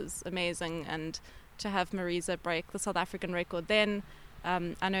challenge was amazing, and to have Marisa break the South African record then.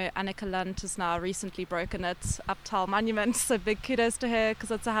 I know Annika Lund has now recently broken it up Tal Monument, so big kudos to her because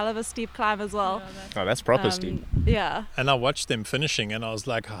it's a hell of a steep climb as well. Oh, that's proper steep. Yeah. And I watched them finishing and I was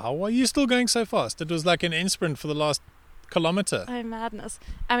like, how are you still going so fast? It was like an end sprint for the last kilometer. Oh, madness.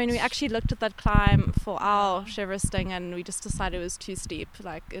 I mean, we actually looked at that climb for our Cheveresting and we just decided it was too steep.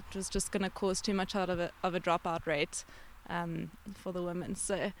 Like, it was just going to cause too much out of a dropout rate for the women.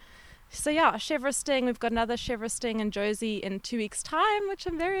 So yeah, Cheveresting. We've got another Cheveresting in Josie in 2 weeks' time, which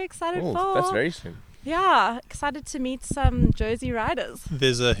I'm very excited for. That's very soon. Yeah, excited to meet some Josie riders.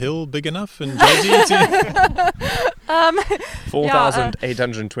 There's a hill big enough in Josie to...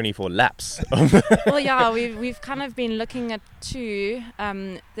 4,824 laps. Well, yeah, we've kind of been looking at 2.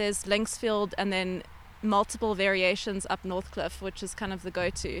 There's Linksfield and then multiple variations up Northcliffe, which is kind of the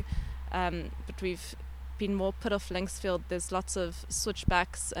go-to. But we've been more put off Linksfield. There's lots of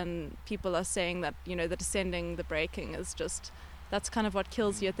switchbacks and people are saying that the descending, the braking is just, that's kind of what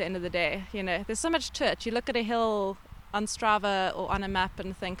kills you at the end of the day. There's so much to it. You look at a hill on Strava or on a map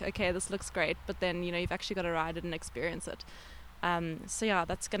and think, okay, this looks great, but then you've actually got to ride it and experience it. So yeah,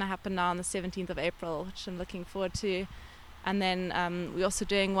 that's going to happen now on the 17th of April, which I'm looking forward to. And then we're also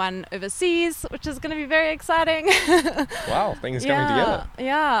doing one overseas, which is going to be very exciting. Wow, things coming together.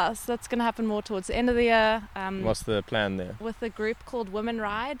 Yeah, so that's going to happen more towards the end of the year. What's the plan there? With a group called Women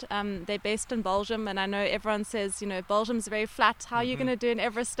Ride. They're based in Belgium, and I know everyone says, Belgium's very flat. How are you going to do an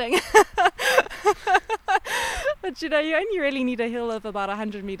Everesting? But, you only really need a hill of about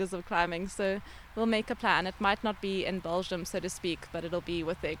 100 meters of climbing. So we'll make a plan. It might not be in Belgium, so to speak, but it'll be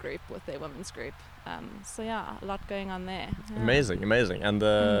with their group, with their women's group. So yeah, a lot going on there. Yeah. Amazing. And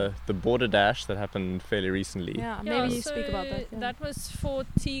the border dash that happened fairly recently. Yeah, maybe you speak about that. Yeah. That was for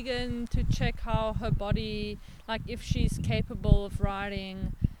Tegan to check how her body, like if she's capable of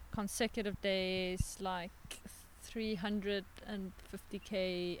riding consecutive days, like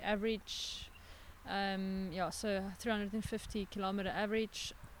 350k average. So 350 kilometer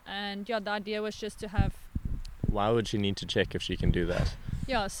average. And yeah, the idea was just to have... Why would she need to check if she can do that?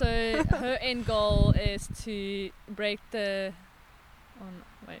 Yeah, so her end goal is to break the...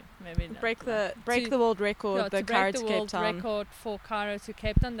 break the world record, the Cairo to Cape Town. To break the world record for Cairo to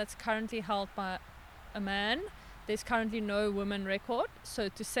Cape Town that's currently held by a man. There's currently no women record, so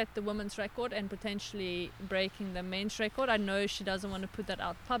to set the women's record and potentially breaking the men's record. I know she doesn't want to put that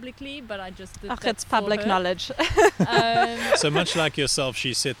out publicly, but I just did that it's public knowledge. So much like yourself,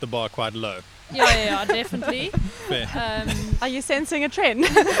 she set the bar quite low. Yeah, definitely. Are you sensing a trend?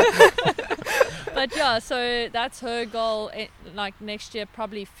 But yeah, so that's her goal, like next year,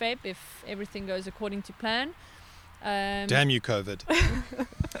 probably Feb, if everything goes according to plan. Damn you, COVID.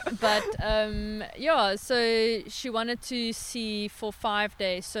 But so she wanted to see for 5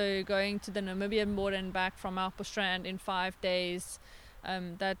 days, so going to the Namibian border and back from Alpostrand in 5 days.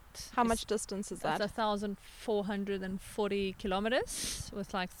 How much distance is that? That's 1,440 kilometers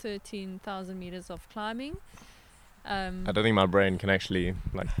with like 13,000 meters of climbing. I don't think my brain can actually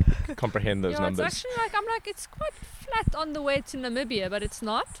comprehend those numbers. It's actually it's quite flat on the way to Namibia, but it's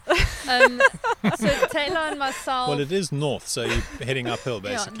not. So Taylor and myself... Well, it is north, so you're heading uphill,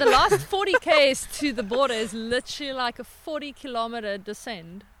 basically. Yeah, the last 40 k's to the border is literally like a 40-kilometer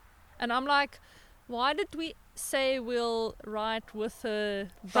descent. And I'm like, why did we say we'll ride with her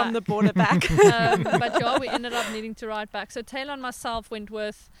back? From the border back. But yeah, we ended up needing to ride back. So Taylor and myself went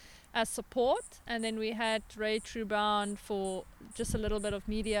with as support, and then we had Ray Truebound for just a little bit of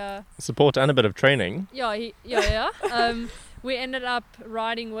media support and a bit of training. We ended up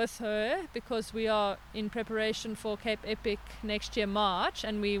riding with her because we are in preparation for Cape Epic next year March,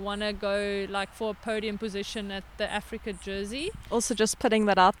 and we want to go for a podium position at the Africa Jersey. Also just putting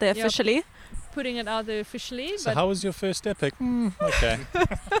that out there officially. Putting it out there officially. So how was your first Epic? Okay.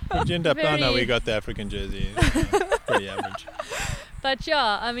 Did you end up... Oh no, we got the African Jersey. Pretty average. But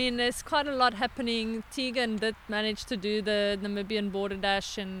yeah, I mean, there's quite a lot happening. Tegan did manage to do the Namibian border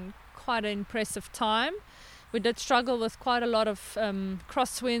dash in quite an impressive time. we did struggle with quite a lot of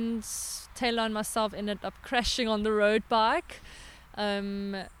crosswinds. Taylor and myself ended up crashing on the road bike.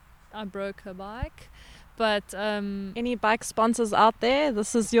 I broke her bike. But any bike sponsors out there,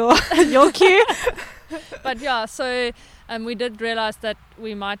 this is your your cue. But yeah, so we did realize that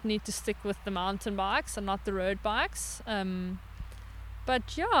we might need to stick with the mountain bikes and not the road bikes.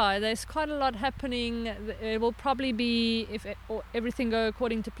 But yeah, there's quite a lot happening. It will probably be, if everything go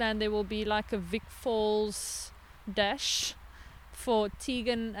according to plan, there will be like a Vic Falls dash for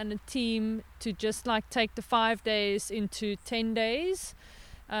Tegan and the team to just like take the 5 days into 10 days.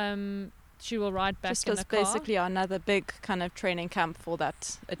 She will ride back just in as a car. basically another big kind of training camp for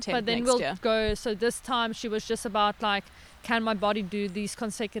that attempt But then next we'll year. go, so this time she was just about like, can my body do these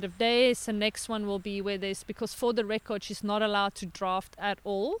consecutive days? The next one will be where there's, because for the record she's not allowed to draft at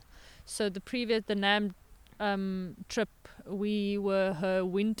all. So the NAM trip, we were her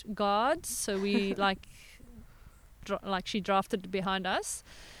wind guards, so we like she drafted behind us.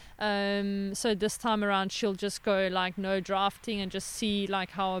 So this time around she'll just go like no drafting and just see like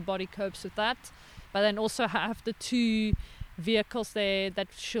how her body copes with that. But then also have the 2 vehicles there that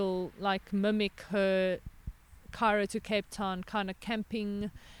she'll like mimic her Cairo to Cape Town kind of camping,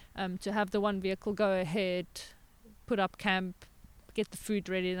 to have the one vehicle go ahead, put up camp, get the food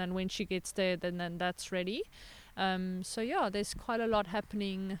ready, and then when she gets there then that's ready. So yeah, there's quite a lot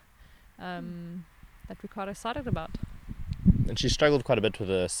happening that we're quite excited about. And she struggled quite a bit with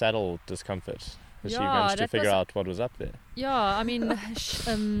the saddle discomfort. She managed to figure out what was up there. Yeah, I mean,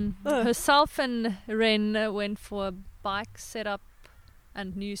 herself and Ren went for a bike setup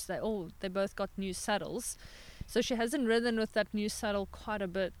and they both got new saddles. So she hasn't ridden with that new saddle quite a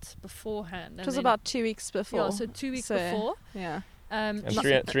bit beforehand. It was about 2 weeks before. Yeah, so 2 weeks before. Yeah. And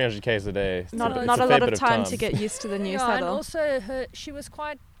 300 k's a day. Not a lot of time to get used to the new saddle. And also she was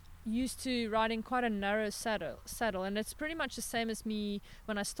quite used to riding quite a narrow saddle, and it's pretty much the same as me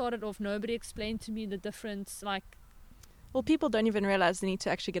when I started off. Nobody explained to me the difference, like, well, people don't even realize they need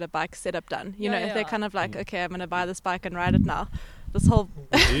to actually get a bike setup done. You know, Yeah. they're kind of like, okay, I'm going to buy this bike and ride it now. This whole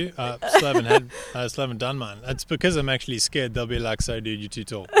still haven't done mine. It's because I'm actually scared they'll be like, so dude, you're too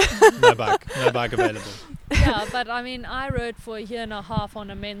tall. No bike available. Yeah, but I mean, I rode for a year and a half on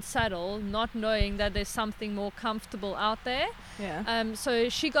a men's saddle, not knowing that there's something more comfortable out there. Yeah. So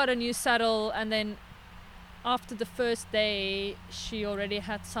she got a new saddle, and then after the first day she already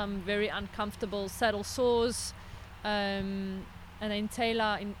had some very uncomfortable saddle sores. And then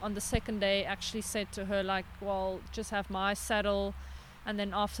Taylor on the second day actually said to her like, well, just have my saddle. And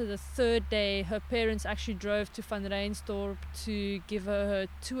then after the third day, her parents actually drove to Van Reinsdorp to give her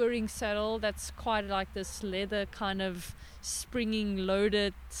touring saddle. That's quite like this leather kind of springing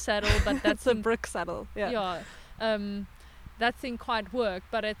loaded saddle, but that's a brick saddle. Yeah. That thing quite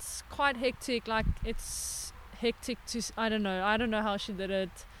worked, but it's quite hectic. Like, it's hectic to, I don't know how she did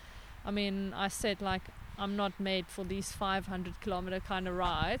it. I mean, I said like, I'm not made for these 500 kilometer kind of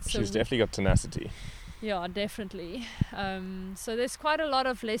rides. She's definitely got tenacity. Yeah, definitely. So there's quite a lot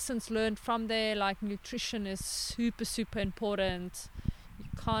of lessons learned from there. Like, nutrition is super, super important. You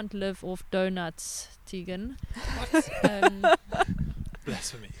can't live off donuts, Tegan.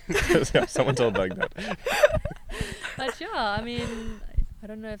 Blasphemy. Someone told Doug that. But yeah, I mean, I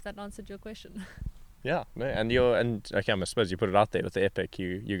don't know if that answered your question. Yeah, no, okay, I suppose you put it out there with the Epic.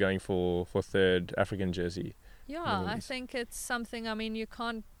 You're going for third African jersey. Yeah, I think it's something. I mean, you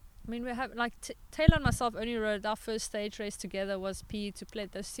can't. I mean, we have like Taylor and myself only rode our first stage race together was PE to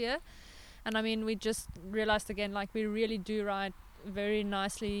Pled this year, and I mean, we just realized again, like, we really do ride very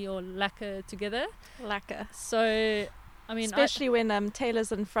nicely or lacquer together. Lacquer. So, I mean, especially when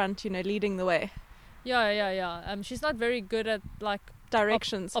Taylor's in front, leading the way. Yeah. She's not very good at like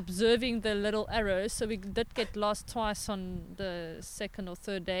directions, observing the little arrows. So we did get lost twice on the second or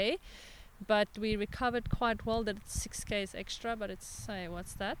third day, but we recovered quite well. That 6 k's extra, but it's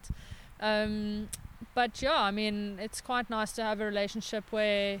what's that? But yeah, I mean, it's quite nice to have a relationship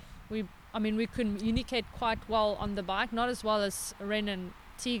where we communicate quite well on the bike, not as well as Ren and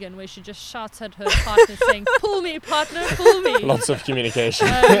Tegan, where she just shouts at her partner saying, pull me, partner, pull me. Lots of communication.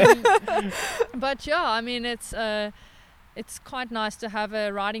 But yeah, I mean, it's quite nice to have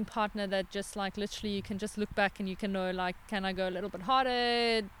a riding partner that just like literally you can just look back and you can know, like, can I go a little bit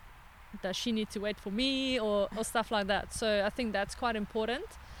harder? Does she need to wait for me or stuff like that? So I think that's quite important,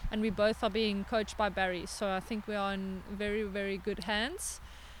 and we both are being coached by Barry, so I think we are in very, very good hands.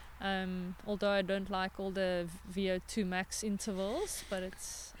 Although I don't like all the VO2 max intervals, but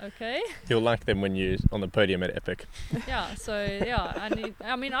it's okay. You'll like them when you're on the podium at Epic. Yeah, so yeah,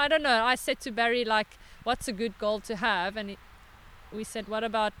 I don't know. I said to Barry, like, what's a good goal to have? And we said, what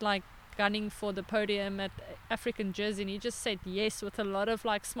about like gunning for the podium at African Jersey, and he just said yes with a lot of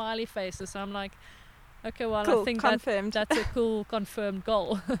like smiley faces. So I'm like, okay, well, Cool, I think confirmed. that's a cool confirmed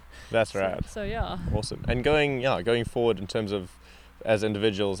goal. That's right. So yeah. Awesome. And going forward in terms of as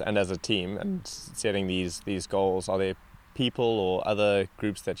individuals and as a team and setting these goals, are there people or other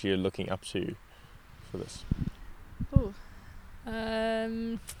groups that you're looking up to for this? Ooh.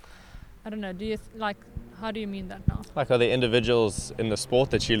 I don't know. Do you how do you mean that now? Like, are there individuals in the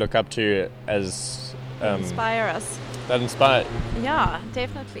sport that you look up to as Inspire us. that inspire? Yeah,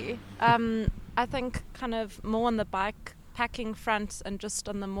 definitely. I think kind of more on the bike packing front and just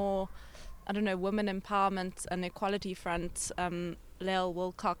on the more, I don't know, women empowerment and equality front. Lael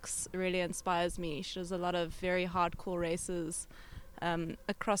Wilcox really inspires me. She does a lot of very hardcore races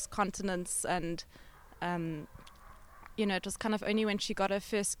across continents, and it was kind of only when she got her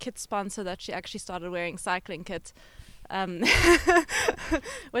first kit sponsor that she actually started wearing cycling kit,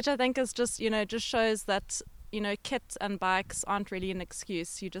 which I think is just shows that, kit and bikes aren't really an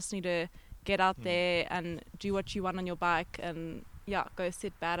excuse. You just need to get out there and do what you want on your bike, and go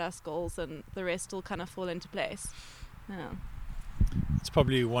set badass goals, and the rest will kind of fall into place. Yeah. It's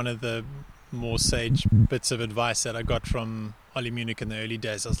probably one of the more sage bits of advice that I got from Ollie Munich in the early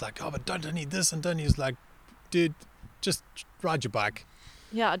days. I was like, oh, but don't need this, and don't. He was like, dude, just ride your bike.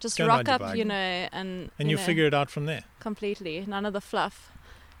 Yeah, just Go rock ride your up, bike. and you'll figure it out from there. Completely. None of the fluff.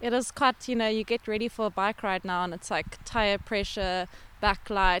 It is quite, you get ready for a bike ride now, and it's like tire pressure,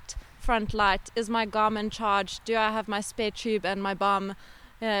 backlight, front light. Is my Garmin charged? Do I have my spare tube and my bomb?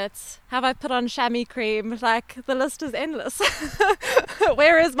 Have I put on chamois cream? Like, the list is endless.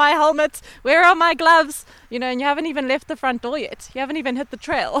 Where is my helmet? Where are my gloves? And you haven't even left the front door yet. You haven't even hit the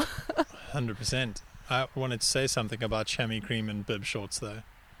trail. 100%. I wanted to say something about chamois cream and bib shorts, though.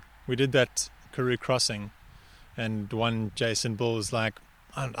 We did that Karoo crossing, and one Jason Bull was like,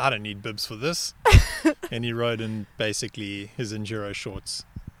 I don't need bibs for this. And he rode in basically his enduro shorts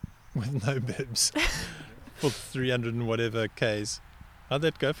with no bibs for 300 and whatever Ks. How'd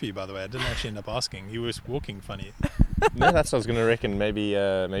that go for you, by the way? I didn't actually end up asking. You were walking funny. No, that's what I was going to reckon. Maybe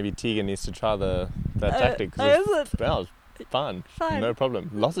Tegan needs to try that tactic. Is it? Well, fine. Fine. No problem.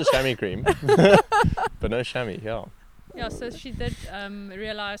 Lots of chamois cream, but no chamois. Yeah. Yeah, so she did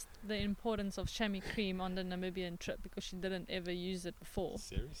realize the importance of chamois cream on the Namibian trip because she didn't ever use it before.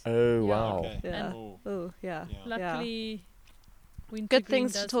 Seriously? Oh Yeah. wow. Okay. Yeah. Oh. Oh, yeah. Luckily, Wintergreen Good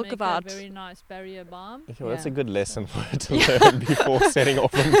things to does talk make about. A very nice barrier balm. Okay, well, that's a Yeah. good lesson for her to learn before setting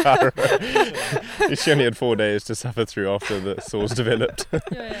off on Cairo. She only had 4 days to suffer through after the sores developed.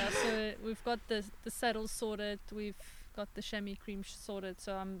 Yeah. So we've got the saddle sorted. We've got the chamois cream sorted.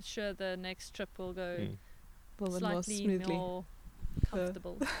 So I'm sure the next trip will go Well, then more slightly smoothly. more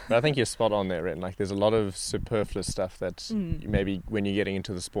comfortable. But I think you're spot on there, Ren. Like, there's a lot of superfluous stuff that you maybe when you're getting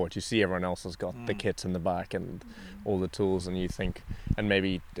into the sport, you see everyone else has got the kit and the bike and all the tools, and you think, and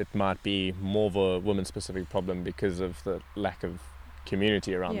maybe it might be more of a woman-specific problem because of the lack of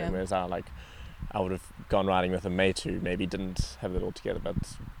community around them. Whereas I would have gone riding with a mate who maybe didn't have it all together, but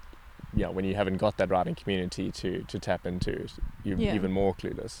when you haven't got that riding community to tap into, you're even more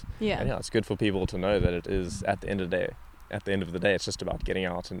clueless. Yeah. And it's good for people to know that it is at the end of the day, it's just about getting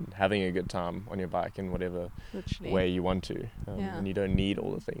out and having a good time on your bike in whatever Literally. way you want to, and you don't need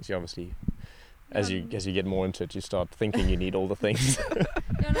all the things. You obviously, as you get more into it, you start thinking you need all the things.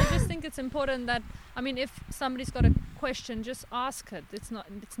 And I just think it's important that, I mean, if somebody's got a question, just ask it.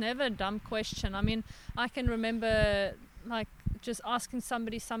 It's never a dumb question. I mean, I can remember like just asking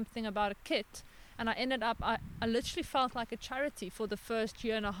somebody something about a kit, and I ended up, I literally felt like a charity for the first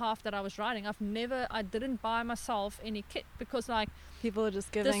year and a half that I was riding. I didn't buy myself any kit because like People are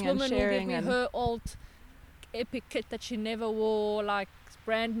just this giving and woman will sharing. give me her old epic kit that she never wore, like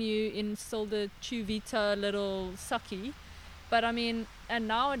brand new in still the Chuvita little sucky. But I mean, and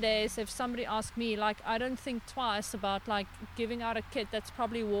nowadays if somebody asks me, like, I don't think twice about like giving out a kit that's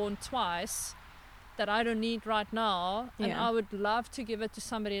probably worn twice that I don't need right now, and I would love to give it to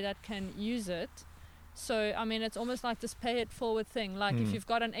somebody that can use it. So I mean, it's almost like this pay it forward thing. Like if you've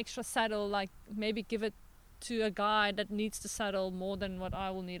got an extra saddle, like maybe give it to a guy that needs the saddle more than what I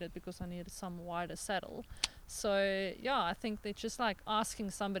will need it because I need some wider saddle. So I think they're just like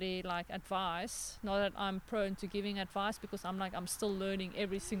asking somebody like advice. Not that I'm prone to giving advice because I'm still learning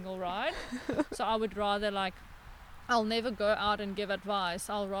every single ride. So I would rather like, I'll never go out and give advice.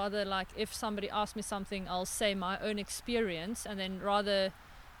 I'll rather like, if somebody asks me something, I'll say my own experience, and then rather.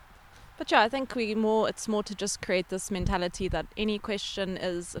 But I think it's more to just create this mentality that any question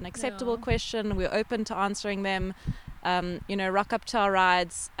is an acceptable question. We're open to answering them. Rock up to our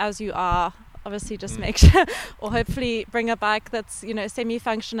rides as you are. obviously just make sure, or hopefully bring a bike that's, you know,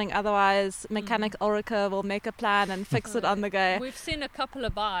 semi-functioning. Otherwise, mechanic Ulrika will make a plan and fix it on the go. We've seen a couple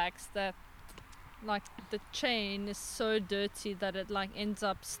of bikes that, like, the chain is so dirty that it like ends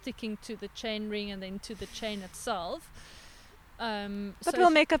up sticking to the chain ring and then to the chain itself. But we'll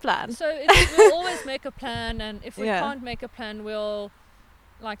make a plan. So we'll always make a plan, and if we Yeah. can't make a plan, we'll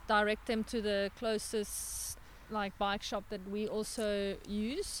like direct them to the closest like bike shop that we also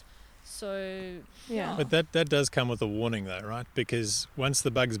use. So Yeah. But that does come with a warning, though, right? Because once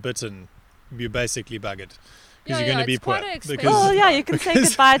the bug's bitten, you're basically buggered. Because you're going to be it's poor. quite expensive. Because Oh yeah, you can say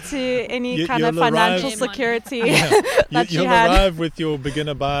goodbye to any kind of you'll financial arrive- security. that you you'll had. arrive with your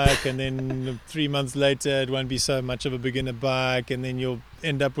beginner bike, and then 3 months later it won't be so much of a beginner bike, and then you'll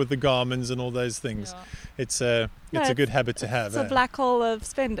end up with the Garmins and all those things. Yeah. It's a good habit to have. It's a black hole of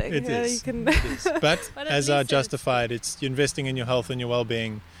spending. It you know, is. You can It is. But But at as I least it's- justified, it's you're investing in your health and your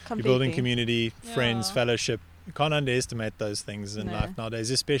well-being. You're building completely. community, friends, Yeah. fellowship. You can't underestimate those things in No. life nowadays,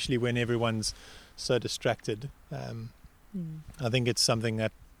 especially when everyone's so distracted. I think it's something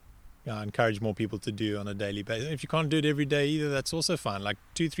that I encourage more people to do on a daily basis. If you can't do it every day either, that's also fine. Like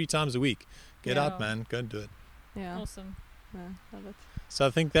 2-3 times a week. Get Yeah. out, man. Go and do it. Yeah. Awesome. Yeah, love it. So I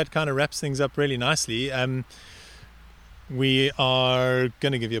think that kind of wraps things up really nicely. We are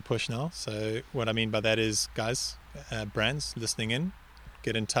going to give you a push now. So what I mean by that is, guys, brands listening in,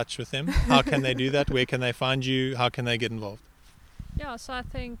 get in touch with them. How can they do that? Where can they find you? How can they get involved? Yeah, so I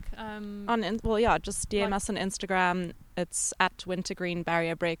think Just DM Like- us on Instagram. It's at Wintergreen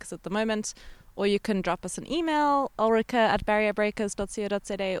Barrier Breakers at the moment. Or you can drop us an email,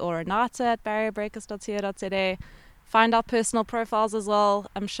 ulrika@barrierbreakers.co.za or renata@barrierbreakers.co.za. Find our personal profiles as well.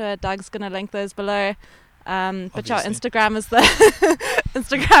 I'm sure Doug's going to link those below. But yeah, Obviously. Instagram is the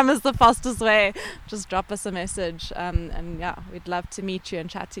Instagram is the fastest way. Just drop us a message, and yeah, we'd love to meet you and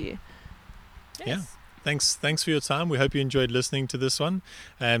chat to you. yes. Yeah. Thanks for your time. We hope you enjoyed listening to this one.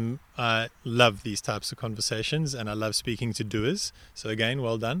 I love these types of conversations, and I love speaking to doers. So again,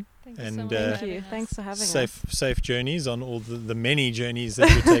 well done. Thank you And, so much. uh, for Thank having you. us. Thanks for having us. Safe journeys on all the many journeys that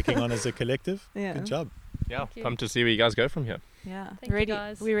you're taking on as a collective. Yeah. Good job. Yeah, Thank you. pumped to see where you guys go from here. Yeah, Thank you, ready.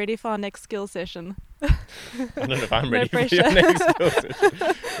 guys. We're ready for our next skill session. I don't know if I'm No ready for pressure. your next skill session.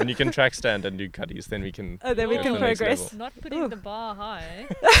 When you can track stand and do cutties, then we can. Oh, then we go can to the next progress. level. Not putting Ooh. the bar high.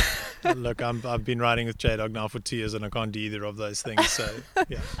 Look, I've been riding with J-Dog now for 2 years, and I can't do either of those things. So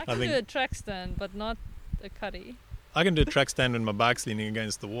yeah, I I can think do a track stand, but not a cutty. I can do a track stand when my bike's leaning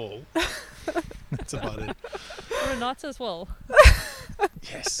against the wall. That's about it. Renata as well.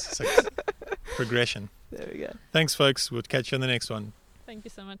 Yes, so progression. There we go. Thanks, folks. We'll catch you on the next one. Thank you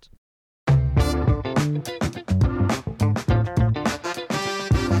so much.